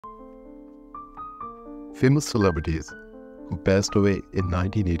Famous celebrities who passed away in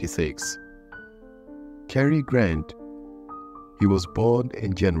 1986. Cary Grant. He was born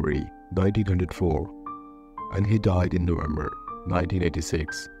in January 1904 and he died in November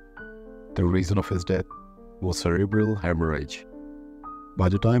 1986. The reason of his death was cerebral hemorrhage. By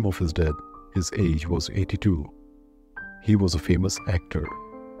the time of his death, his age was 82. He was a famous actor.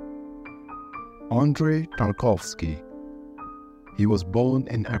 Andrei Tarkovsky. He was born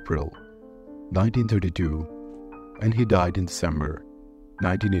in April 1932 and he died in December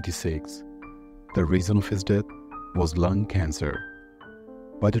 1986. The reason of his death was lung cancer.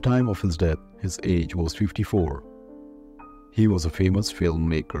 By the time of his death, his age was 54. He was a famous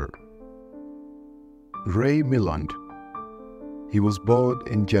filmmaker. Ray Milland. He was born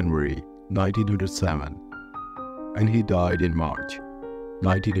in January 1907 and he died in March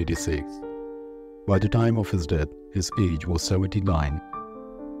 1986. By the time of his death, his age was 79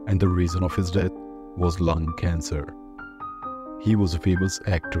 and the reason of his death was lung cancer. He was a famous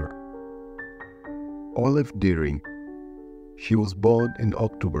actor. Olive Deering. She was born in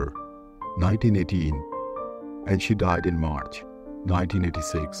October 1918 and she died in March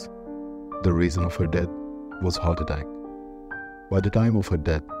 1986. The reason of her death was heart attack. By the time of her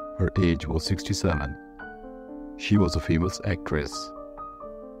death, her age was 67. She was a famous actress.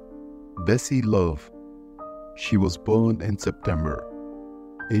 Bessie Love. She was born in September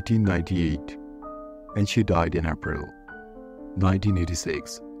 1898 and she died in April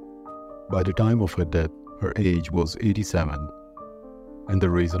 1986. By the time of her death, her age was 87 and the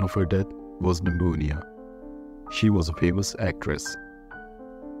reason of her death was pneumonia. She was a famous actress.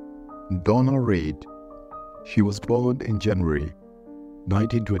 Donna Reed. She was born in January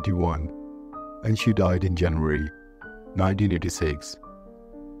 1921 and she died in January 1986.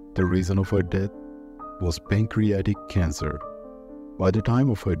 The reason of her death was pancreatic cancer. By the time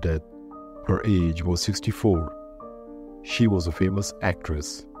of her death, her age was 64. She was a famous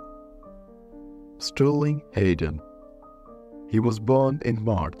actress. Sterling Hayden. He was born in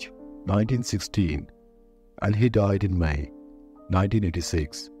March 1916 and he died in May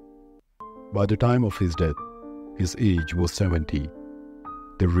 1986. By the time of his death, his age was 70.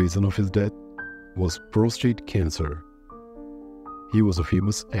 The reason of his death was prostate cancer. He was a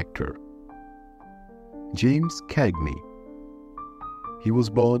famous actor. James Cagney. He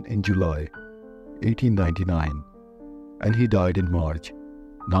was born in July 1899 and he died in March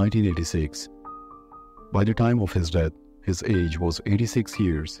 1986. By the time of his death, his age was 86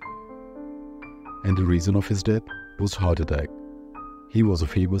 years and the reason of his death was heart attack. He was a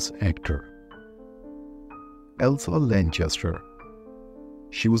famous actor. Elsa Lanchester.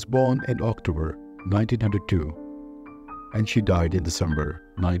 She was born in October 1902 and she died in December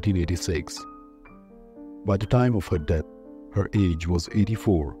 1986. By the time of her death, her age was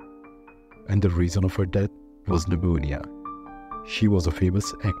 84 and the reason of her death was pneumonia. She was a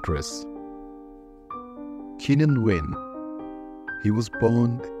famous actress. Keenan Wynn. He was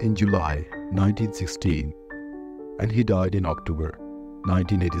born in July 1916 and he died in October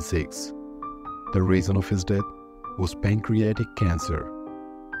 1986. The reason of his death was pancreatic cancer.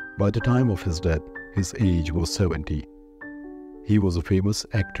 By the time of his death, his age was 70. He was a famous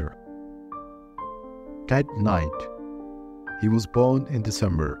actor. Ted Knight. He was born in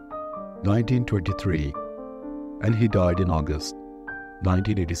December 1923 and he died in August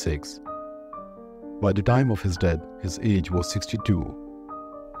 1986. By the time of his death, his age was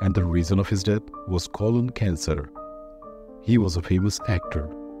 62 and the reason of his death was colon cancer. He was a famous actor.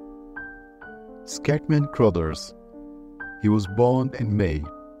 Scatman Crothers. He was born in May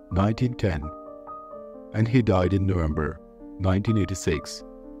 1910 and he died in November 1986.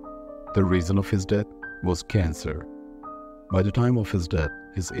 The reason of his death was cancer. By the time of his death,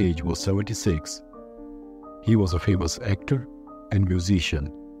 his age was 76. He was a famous actor and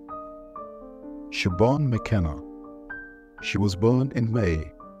musician. Siobhan McKenna. She was born in May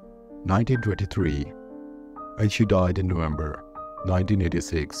 1923 and she died in November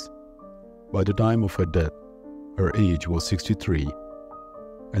 1986. By the time of her death, her age was 63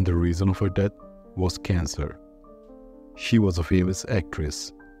 and the reason of her death was cancer. She was a famous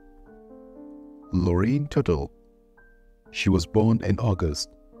actress. Lorraine Tuttle. She was born in August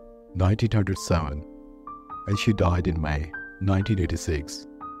 1907 and she died in May 1986.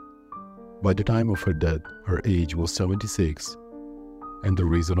 By the time of her death, her age was 76 and the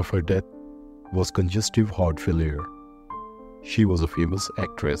reason of her death was congestive heart failure. She was a famous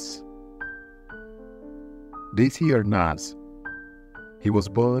actress. Desi Arnaz. He was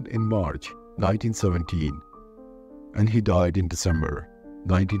born in March 1917 and he died in December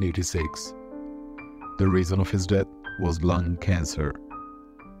 1986. The reason of his death was lung cancer.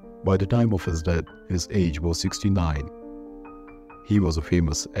 By the time of his death, his age was 69. He was a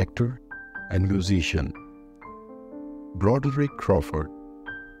famous actor and musician. Broderick Crawford.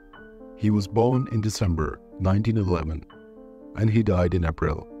 He was born in December 1911 and he died in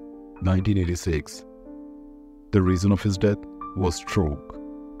April 1986. The reason of his death was stroke.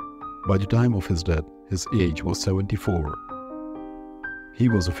 By the time of his death, his age was 74. He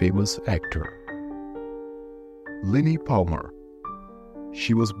was a famous actor. Lini Palmer.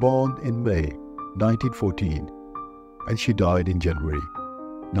 She was born in May 1914 and she died in January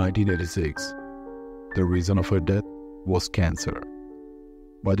 1986. The reason of her death was cancer.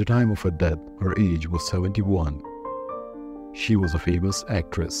 By the time of her death, her age was 71. She was a famous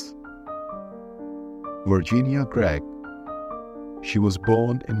actress. Virginia Gregg. She was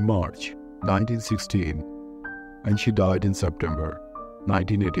born in March 1916 and she died in September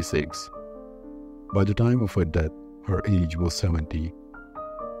 1986. By the time of her death, her age was 70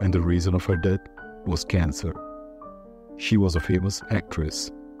 and the reason of her death was cancer. She was a famous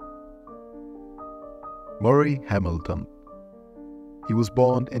actress. Murray Hamilton. He was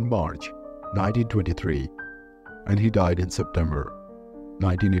born in March 1923 and he died in September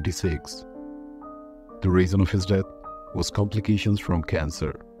 1986. The reason of his death was complications from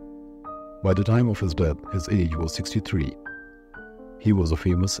cancer. By the time of his death, his age was 63. He was a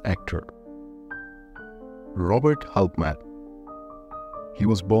famous actor. Robert Hultman. He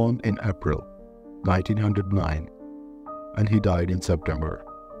was born in April 1909 and he died in September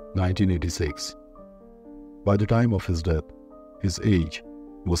 1986. By the time of his death, his age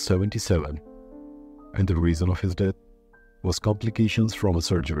was 77 and the reason of his death was complications from a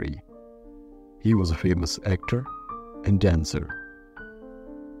surgery. He was a famous actor and dancer.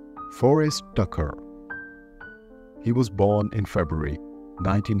 Forrest Tucker. He was born in February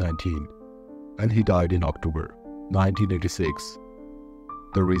 1919 and he died in October 1986.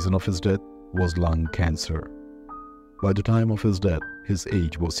 The reason of his death was lung cancer. By the time of his death, his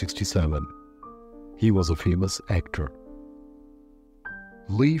age was 67. He was a famous actor.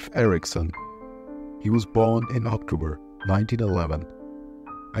 Leif Erikson. He was born in October 1911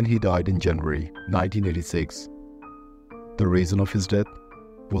 and he died in January 1986. The reason of his death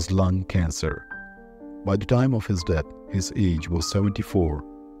was lung cancer. By the time of his death, his age was 74.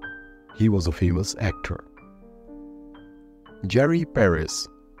 He was a famous actor. Jerry Paris.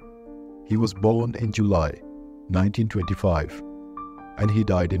 He was born in July 1925 and he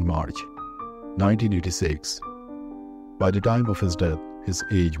died in March 1986. By the time of his death, his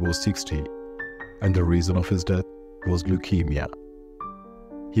age was 60 and the reason of his death was leukemia.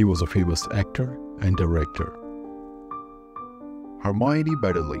 He was a famous actor and director. Hermione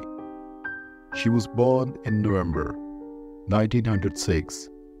Baddeley. She was born in November 1906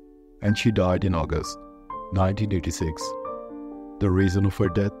 and she died in August 1986. The reason of her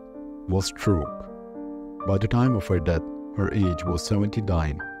death was stroke. By the time of her death, her age was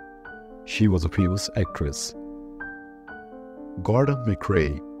 79. She was a famous actress. Gordon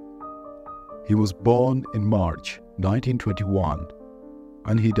McRae. He was born in March 1921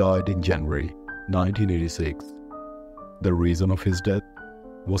 and he died in January 1986. The reason of his death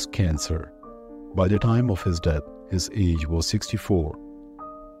was cancer. By the time of his death, his age was 64.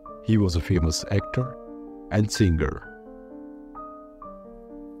 He was a famous actor and singer.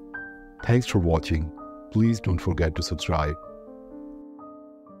 Thanks for watching. Please don't forget to subscribe.